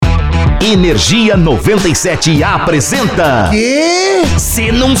Energia 97 apresenta... Quê?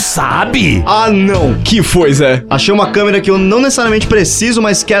 Você não sabe? Ah, não. Que foi, Zé? Achei uma câmera que eu não necessariamente preciso,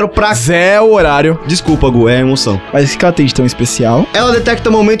 mas quero pra... Zé, o horário. Desculpa, Gu, é a emoção. Mas o que ela tem de tão especial? Ela detecta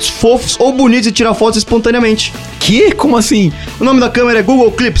momentos fofos ou bonitos e tira fotos espontaneamente. Que? Como assim? O nome da câmera é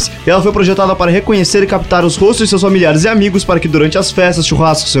Google Clips e ela foi projetada para reconhecer e captar os rostos de seus familiares e amigos para que durante as festas,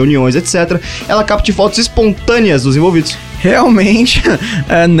 churrascos, reuniões, etc., ela capte fotos espontâneas dos envolvidos. Realmente,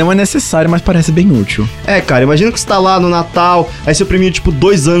 não é necessário, mas parece bem útil. É, cara, imagina que você tá lá no Natal, aí seu priminho,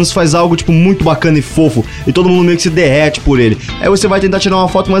 2 anos, faz algo, muito bacana e fofo, e todo mundo meio que se derrete por ele. Aí você vai tentar tirar uma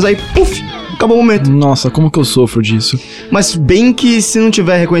foto, mas aí, puf, acabou o momento. Nossa, como que eu sofro disso? Mas bem que se não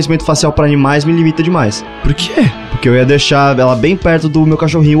tiver reconhecimento facial pra animais, me limita demais. Por quê? Porque eu ia deixar ela bem perto do meu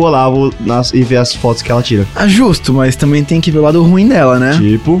cachorrinho Olavo e ver as fotos que ela tira. Ah, justo, mas também tem que ver o lado ruim dela, né?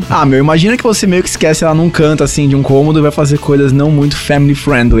 Tipo? Ah, imagina que você meio que esquece ela num canto, assim, de um cômodo e vai fazer coisas não muito family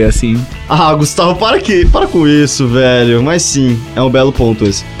friendly, assim. Ah, Gustavo, para com isso, velho. Mas sim, é um belo ponto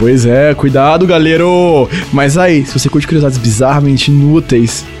esse. Pois é, cuidado, galero! Mas aí, se você curte curiosidades bizarramente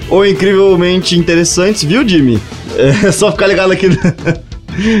inúteis... Ou incrivelmente interessantes, viu, Jimmy? É só ficar ligado aqui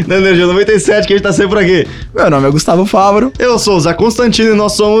na Energia 97 que a gente tá sempre por aqui. Meu nome é Gustavo Fávaro. Eu sou o Zé Constantino e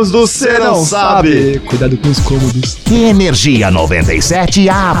nós somos do Cê Não Sabe. Cuidado com os cômodos. Energia 97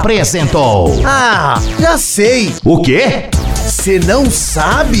 apresentou... Ah, já sei. O quê? Você não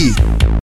sabe?